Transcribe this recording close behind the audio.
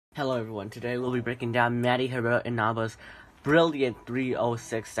Hello everyone, today we'll be breaking down Matty, Hero, and Naba's brilliant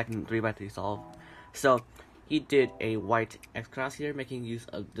 306 second 3x3 solve. So, he did a white X cross here, making use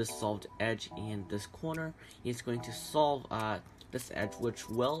of this solved edge and this corner. He's going to solve this edge, which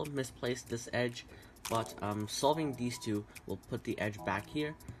will misplace this edge, but solving these two will put the edge back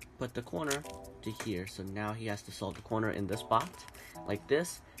here, put the corner to here. So now he has to solve the corner in this spot, like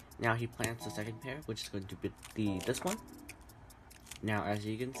this. Now he plants the second pair, which is going to be this one. Now, as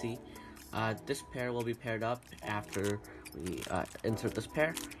you can see, this pair will be paired up after we insert this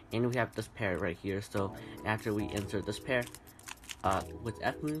pair, and we have this pair right here. So after we insert this pair, with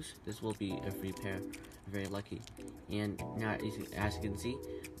F moves, this will be a free pair. Very lucky. And now, as you can see,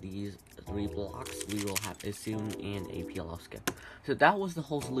 these three blocks, we will have a soon and a PLF skip. So that was the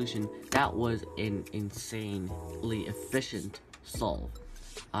whole solution. That was an insanely efficient solve.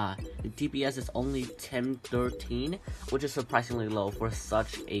 The DPS is only 1013, which is surprisingly low for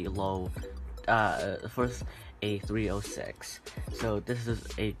such a low, for a 306. So this is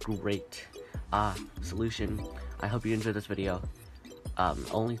a great, solution. I hope you enjoyed this video.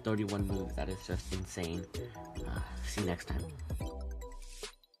 Only 31 moves, that is just insane. See you next time.